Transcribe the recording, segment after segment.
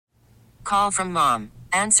Call from mom.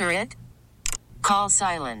 Answer it. Call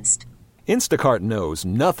silenced. Instacart knows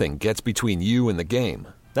nothing gets between you and the game.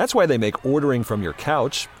 That's why they make ordering from your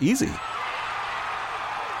couch easy.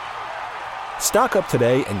 Stock up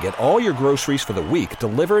today and get all your groceries for the week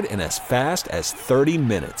delivered in as fast as 30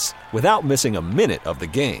 minutes without missing a minute of the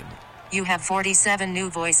game. You have 47 new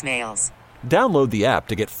voicemails. Download the app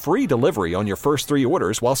to get free delivery on your first 3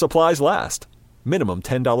 orders while supplies last. Minimum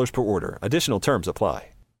 $10 per order. Additional terms apply.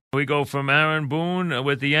 We go from Aaron Boone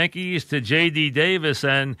with the Yankees to J.D. Davis,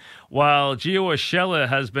 and while Gio Urshela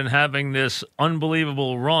has been having this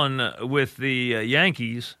unbelievable run with the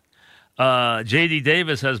Yankees, J.D.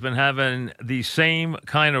 Davis has been having the same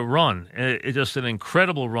kind of run. It's just an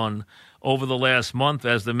incredible run over the last month.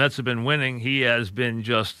 As the Mets have been winning, he has been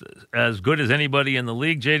just as good as anybody in the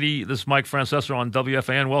league. J.D., this is Mike Francesa on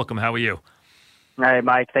WFAN. Welcome. How are you? Hey,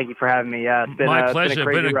 Mike. Thank you for having me. It's been, My pleasure. It's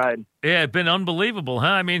been a crazy ride. Yeah, it's been unbelievable, huh?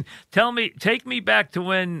 I mean, take me back to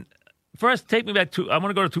when. First, take me back to. I want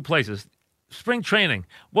to go to 2 places. Spring training.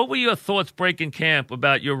 What were your thoughts breaking camp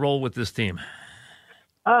about your role with this team?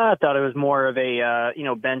 I thought it was more of a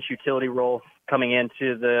bench utility role coming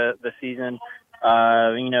into the season.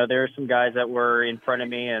 There were some guys that were in front of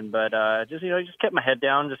me, but just kept my head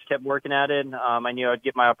down, just kept working at it. I knew I'd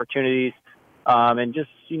get my opportunities. And just,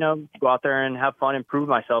 go out there and have fun and prove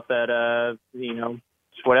myself at,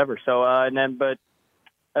 just whatever. So, but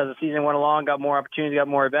as the season went along, got more opportunities, got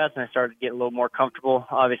more at-bats, and I started to get a little more comfortable.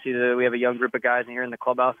 Obviously, we have a young group of guys in here in the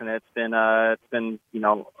clubhouse, and it's been a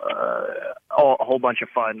whole bunch of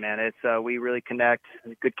fun, man. We really connect,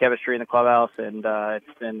 good chemistry in the clubhouse, and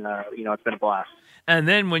it's been a blast. And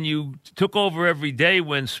then when you took over every day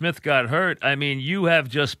when Smith got hurt, I mean, you have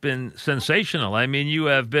just been sensational. I mean, you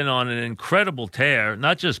have been on an incredible tear,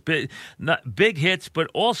 not just not big hits, but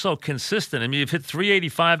also consistent. I mean, you've hit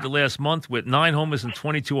 385 the last month with 9 homers and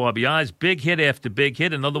 22 RBIs, big hit after big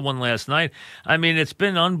hit, another one last night. I mean, it's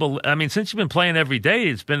been unbelievable. I mean, since you've been playing every day,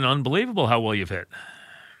 it's been unbelievable how well you've hit.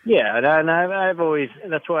 Yeah, and I've always,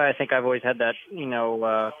 that's why I think I've always had that,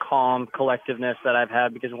 calm collectiveness that I've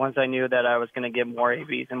had, because once I knew that I was going to get more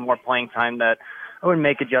ABs and more playing time, that I would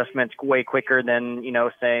make adjustments way quicker than,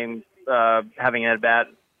 saying having an at-bat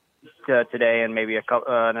today and maybe an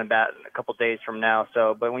at-bat a couple days from now.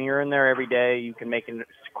 So, but when you're in there every day, you can make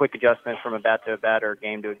quick adjustments from at-bat to at-bat or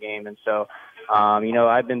game to a game. And so,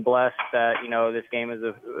 I've been blessed that, this game is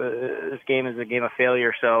a game of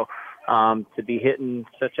failure. So, to be hitting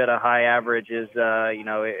such at a high average is,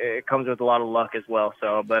 it comes with a lot of luck as well.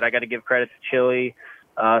 So, but I got to give credit to Chili,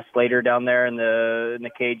 Slater down there in the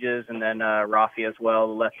cages, and then Rafi as well,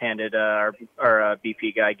 the left-handed our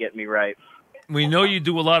BP guy, getting me right. We know you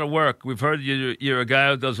do a lot of work. We've heard you're a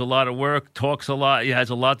guy who does a lot of work, talks a lot. He has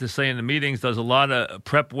a lot to say in the meetings, does a lot of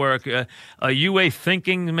prep work. Are you a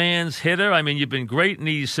thinking man's hitter? I mean, you've been great in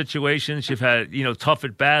these situations. You've had, tough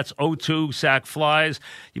at-bats, 0-2, sack flies.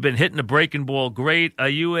 You've been hitting the breaking ball great. Are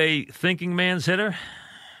you a thinking man's hitter?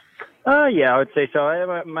 Yeah, I would say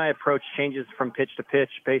so. My approach changes from pitch to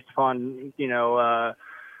pitch based upon,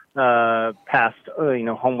 past,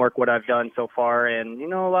 homework, what I've done so far. And,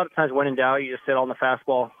 a lot of times when in doubt, you just sit on the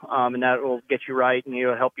fastball, and that will get you right, and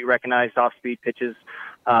it'll help you recognize off-speed pitches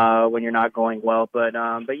when you're not going well. But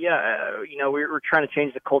yeah, we're trying to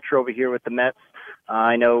change the culture over here with the Mets.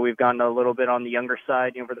 I know we've gotten a little bit on the younger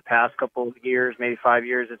side, for the past couple of years, maybe 5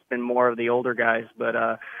 years, it's been more of the older guys.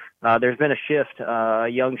 But there's been a shift, a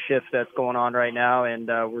young shift that's going on right now, and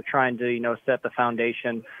we're trying to, set the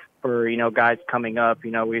foundation for, guys coming up.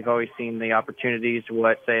 We've always seen the opportunities,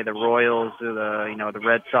 say the Royals, the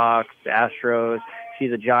Red Sox, the Astros, see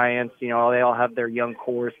the Giants, they all have their young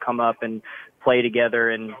cores come up and play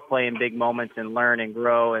together and play in big moments and learn and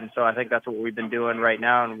grow. And so I think that's what we've been doing right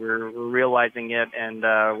now, and we're realizing it, and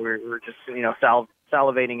we're just,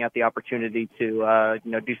 salivating at the opportunity to,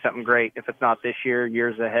 do something great. If it's not this year,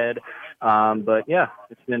 years ahead. But yeah,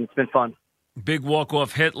 it's been fun. Big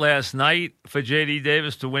walk-off hit last night for J.D.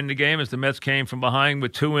 Davis to win the game as the Mets came from behind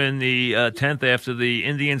with 2 in the 10th after the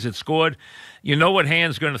Indians had scored. You know what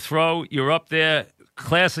Hand's going to throw. You're up there,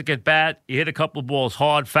 classic at bat. You hit a couple balls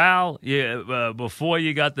hard, foul before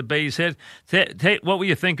you got the base hit. What were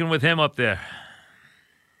you thinking with him up there?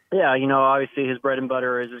 Yeah, obviously his bread and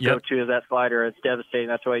butter is his go-to is that slider. It's devastating.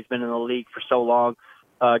 That's why he's been in the league for so long.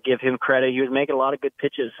 Give him credit. He was making a lot of good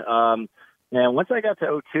pitches. And once I got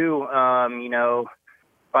to 0-2,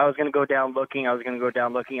 if I was going to go down looking, I was going to go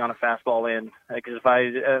down looking on a fastball in. Because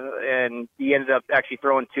and he ended up actually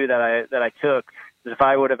throwing 2 that I took. Because if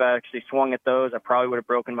I would have actually swung at those, I probably would have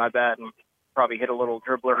broken my bat and probably hit a little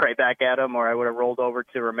dribbler right back at him, or I would have rolled over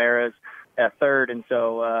to Ramirez. at third. And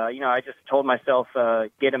so, I just told myself,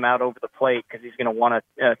 get him out over the plate because he's going to want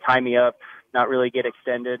to tie me up, not really get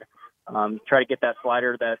extended. Try to get that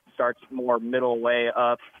slider that starts more middle way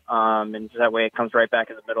up, and so that way it comes right back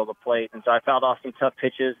in the middle of the plate. And so I fouled off some tough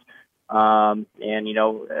pitches, and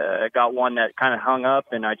got one that kind of hung up,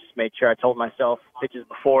 and I just made sure I told myself pitches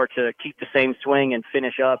before to keep the same swing and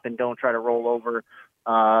finish up and don't try to roll over.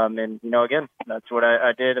 Again, that's what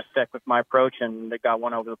I did. I stuck with my approach and got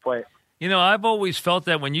one over the plate. I've always felt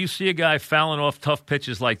that when you see a guy fouling off tough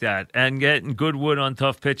pitches like that and getting good wood on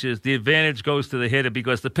tough pitches, the advantage goes to the hitter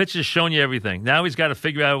because the pitcher's shown you everything. Now he's got to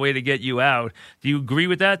figure out a way to get you out. Do you agree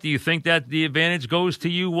with that? Do you think that the advantage goes to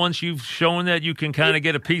you once you've shown that you can kind of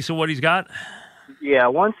get a piece of what he's got? Yeah,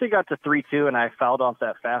 once it got to 3-2 and I fouled off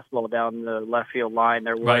that fastball down the left field line,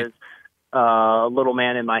 there was a little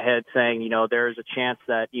man in my head saying, there's a chance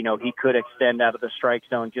that, he could extend out of the strike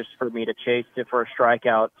zone just for me to chase it for a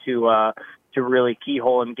strikeout to really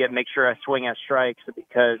keyhole and make sure I swing at strikes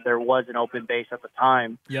because there was an open base at the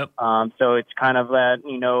time. Yep. So it's kind of that,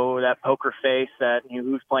 that poker face that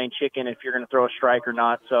who's playing chicken if you're going to throw a strike or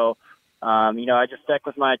not. So, I just stuck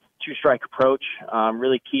with my 2-strike approach,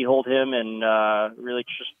 really keyholed him and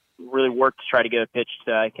really worked to try to get a pitch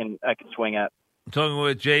that I can swing at. I'm talking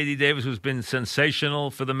with J.D. Davis, who's been sensational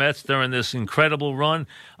for the Mets during this incredible run.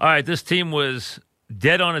 All right, this team was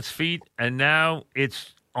dead on its feet, and now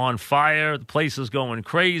it's on fire. The place is going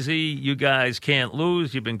crazy. You guys can't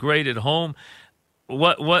lose. You've been great at home.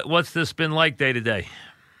 What's this been like day to day?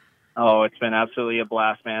 Oh, it's been absolutely a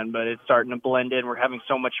blast, man, but it's starting to blend in. We're having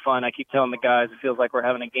so much fun. I keep telling the guys it feels like we're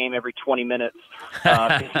having a game every 20 minutes.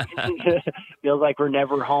 Feels like we're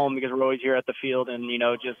never home because we're always here at the field and,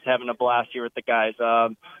 just having a blast here with the guys.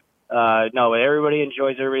 No, everybody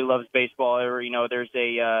enjoys it. Everybody loves baseball. There's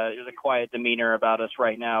a quiet demeanor about us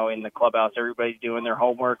right now in the clubhouse. Everybody's doing their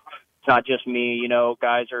homework. It's not just me.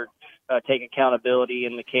 Guys are take accountability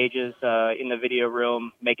in the cages, in the video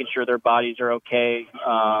room, making sure their bodies are okay.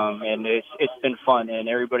 And it's been fun, and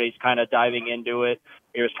everybody's kind of diving into it.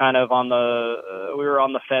 It was kind of we were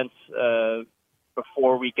on the fence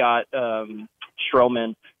before we got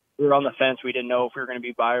Stroman. We were on the fence. We didn't know if we were going to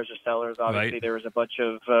be buyers or sellers. Obviously, There was a bunch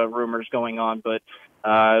of rumors going on, but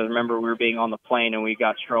I remember we were being on the plane and we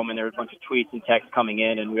got Stroman. There was a bunch of tweets and texts coming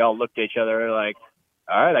in, and we all looked at each other like,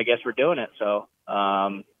 all right, I guess we're doing it. So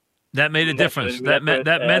that made a difference. That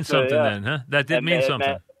meant something then, huh? That did mean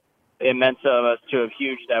something. It meant to us to a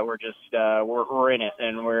huge that we're just we're in it,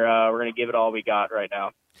 and we're going to give it all we got right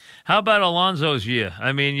now. How about Alonso's year?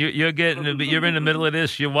 I mean, you're in the middle of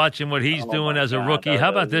this. You're watching what he's doing as a rookie. How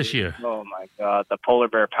about this year? Oh my God, the polar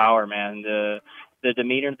bear power, man. The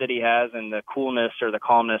demeanor that he has and the coolness or the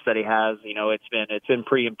calmness that he has, it's been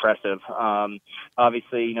pretty impressive.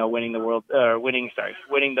 Obviously, winning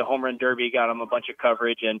the home run derby got him a bunch of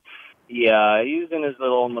coverage, and he was in his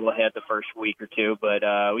little head the first week or two, but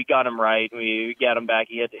we got him right. We got him back.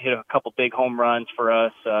 He had to hit a couple big home runs for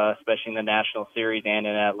us, especially in the National Series and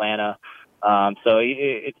in Atlanta. So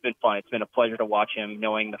it's been fun. It's been a pleasure to watch him,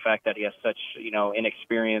 knowing the fact that he has such,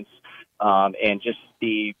 inexperience, and just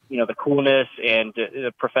the coolness and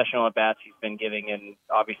the professional at bats he's been giving. And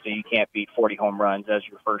obviously you can't beat 40 home runs as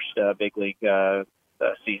your first big league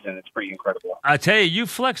season. It's pretty incredible. I tell you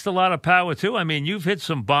flexed a lot of power too. I mean, you've hit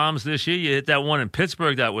some bombs this year. You hit that one in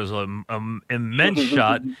Pittsburgh that was an immense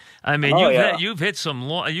shot. I mean, you've hit some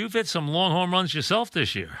long home runs yourself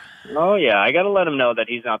this year. Oh yeah, I got to let him know that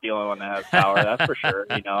he's not the only one that has power. That's for sure.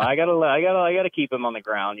 I got to keep him on the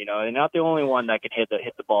ground. And not the only one that can hit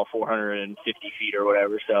the ball 450 feet or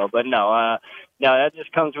whatever. So, but no, that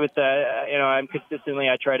just comes with I'm consistently.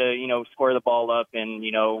 I try to square the ball up, and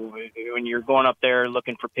when you're going up there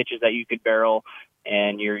looking for pitches that you could barrel,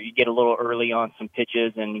 and you get a little early on some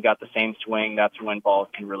pitches, and you got the same swing. That's when balls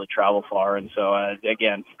can really travel far. And so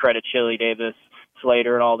again, credit Chili Davis,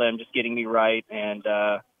 Slater, and all them just getting me right, and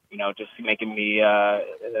just making me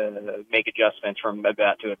make adjustments from at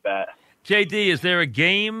bat to at bat. JD, is there a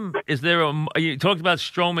game? You talked about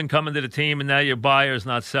Stroman coming to the team, and now you're buyers,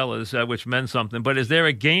 not sellers, which meant something. But is there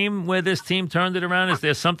a game where this team turned it around? Is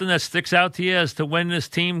there something that sticks out to you as to when this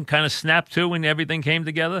team kind of snapped to and everything came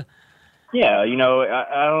together? Yeah,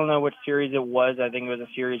 I don't know which series it was. I think it was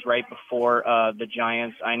a series right before the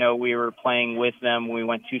Giants. I know we were playing with them when we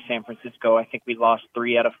went to San Francisco. I think we lost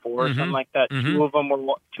 3 out of 4 or something like that. Mm-hmm. Two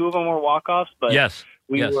of them were walk-offs, but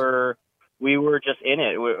we were just in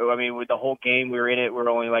it. With the whole game, we were in it. We were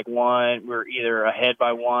only like one. We were either ahead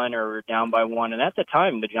by 1 or we were down by 1. And at the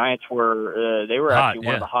time, the Giants were actually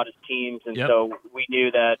one of the hottest teams. And so we knew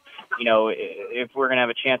that, if we're going to have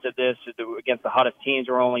a chance at this against the hottest teams,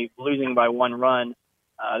 we're only losing by 1 run.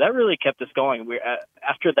 that really kept us going. We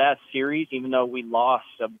after that series, even though we lost,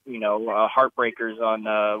 heartbreakers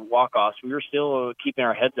on walk-offs, we were still keeping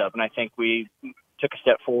our heads up, and I think we took a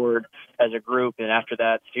step forward as a group. And after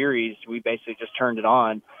that series, we basically just turned it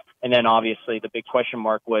on. And then obviously the big question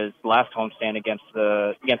mark was last homestand against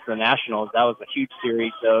the Nationals. That was a huge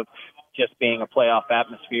series of just being a playoff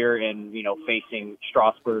atmosphere and, facing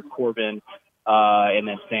Strasburg, Corbin, and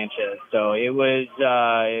then Sanchez. So it was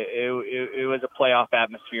a playoff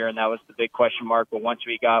atmosphere, and that was the big question mark. But once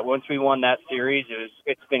we won that series,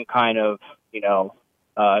 it's been kind of,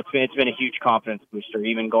 it's been a huge confidence booster,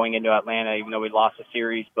 even going into Atlanta, even though we lost the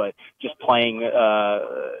series, but just playing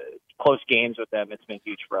close games with them, it's been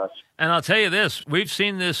huge for us. And I'll tell you this, we've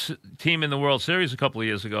seen this team in the World Series a couple of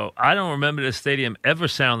years ago. I don't remember this stadium ever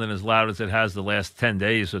sounding as loud as it has the last 10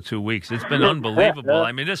 days or 2 weeks. It's been unbelievable.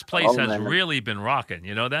 I mean, this place has really been rocking.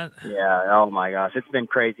 You know that? Yeah, oh my gosh, it's been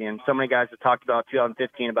crazy. And so many guys have talked about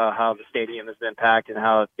 2015, about how the stadium has been packed and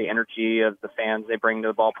how the energy of the fans they bring to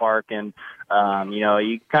the ballpark. And,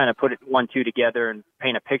 you kind of put it 1-2 together and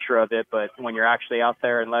paint a picture of it, but when you're actually out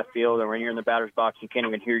there in left field or when you're in the batter's box, you can't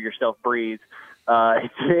even hear yourself breathe.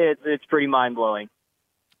 It's pretty mind-blowing.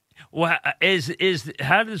 Well,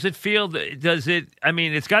 how does it feel?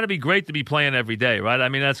 It's got to be great to be playing every day, right? I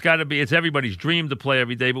mean, it's everybody's dream to play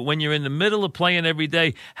every day, but when you're in the middle of playing every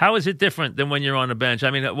day, how is it different than when you're on the bench? I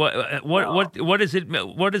mean, what does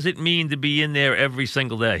it mean to be in there every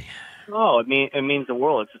single day? Oh, it means the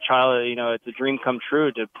world. It's it's a dream come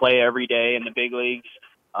true to play every day in the big leagues.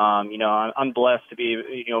 I'm blessed to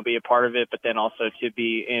be a part of it, but then also to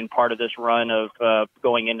be in part of this run of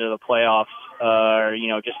going into the playoffs,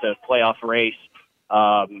 just a playoff race.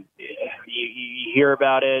 You hear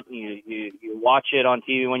about it, you watch it on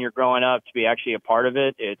TV when you're growing up. To be actually a part of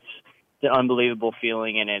it, it's an unbelievable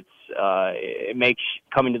feeling, and it makes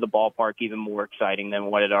coming to the ballpark even more exciting than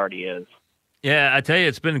what it already is. Yeah, I tell you,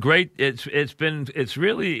 it's been great. It's a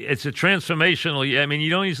transformational. I mean,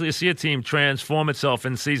 you don't usually see a team transform itself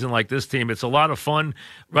in a season like this team. It's a lot of fun.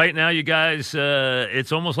 Right now, you guys,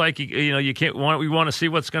 it's almost like we want to see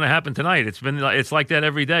what's going to happen tonight. It's like that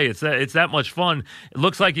every day. It's that much fun. It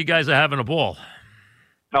looks like you guys are having a ball.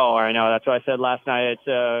 Oh, I know. That's what I said last night. It's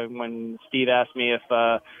when Steve asked me if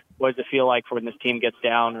what does it feel like for when this team gets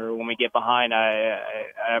down or when we get behind.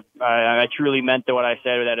 I truly meant what I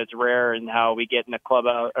said, that it's rare and how we get in the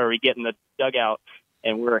clubhouse or we get in the dugout,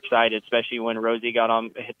 and we're excited, especially when Rosie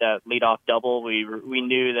hit that leadoff double. We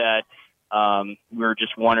knew that we were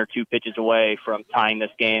just 1 or 2 pitches away from tying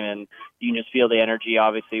this game, and you can just feel the energy,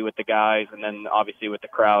 obviously, with the guys and then obviously with the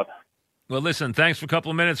crowd. Well, listen, thanks for a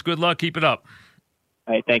couple of minutes. Good luck. Keep it up.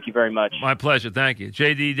 Hey, thank you very much. My pleasure. Thank you.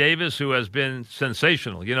 J.D. Davis, who has been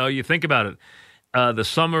sensational. You think about it. The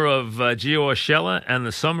summer of Gio Urshela and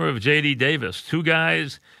the summer of J.D. Davis, 2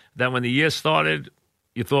 guys that when the year started,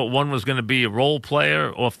 you thought one was going to be a role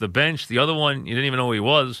player off the bench. The other one, you didn't even know who he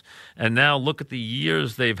was. And now look at the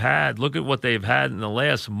years they've had. Look at what they've had in the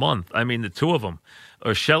last month. I mean, the 2 of them.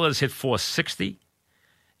 Urshela's hit .460.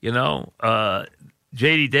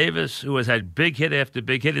 J.D. Davis, who has had big hit after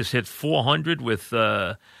big hit, has hit 400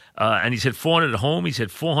 and he's hit 400 at home. He's hit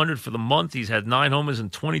 400 for the month. He's had 9 homers and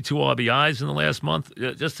 22 RBIs in the last month.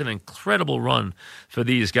 Just an incredible run for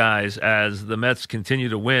these guys as the Mets continue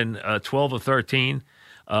to win 12 of 13.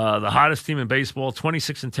 The hottest team in baseball,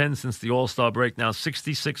 26-10 since the All-Star break, now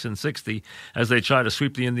 66-60 as they try to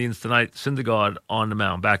sweep the Indians tonight. Syndergaard on the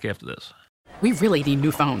mound. Back after this. We really need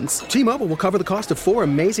new phones. T-Mobile will cover the cost of 4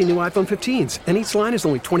 amazing new iPhone 15s, and each line is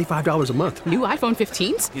only $25 a month. New iPhone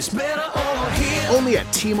 15s? It's better over here. Only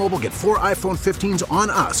at T-Mobile, get 4 iPhone 15s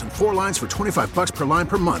on us and 4 lines for $25 per line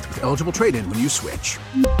per month with eligible trade-in when you switch.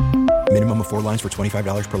 Minimum of 4 lines for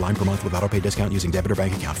 $25 per line per month with autopay discount using debit or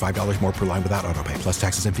bank account. $5 more per line without autopay, plus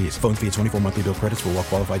taxes and fees. Phone fee at 24 monthly bill credits for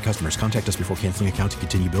well-qualified customers. Contact us before canceling account to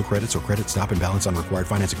continue bill credits or credit stop and balance on required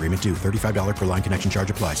finance agreement due. $35 per line connection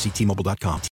charge applies. See T-Mobile.com.